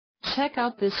Check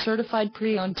out this certified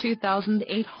pre-owned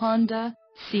 2008 Honda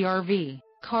CR-V.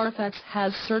 Carfax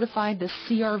has certified this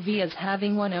CR-V as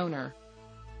having one owner.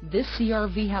 This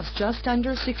CR-V has just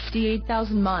under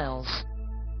 68,000 miles.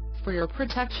 For your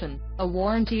protection, a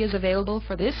warranty is available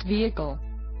for this vehicle.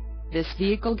 This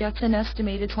vehicle gets an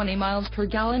estimated 20 miles per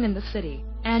gallon in the city,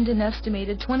 and an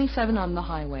estimated 27 on the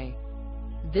highway.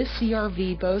 This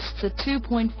CR-V boasts a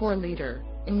 2.4-liter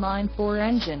inline-4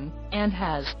 engine, and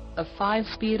has a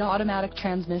 5-speed automatic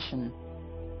transmission.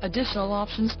 Additional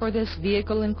options for this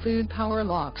vehicle include power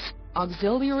locks,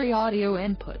 auxiliary audio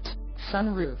input,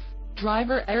 sunroof,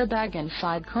 driver airbag and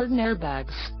side curtain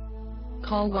airbags.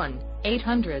 Call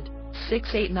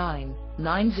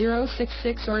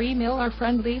 1-800-689-9066 or email our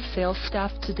friendly sales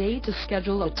staff today to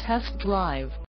schedule a test drive.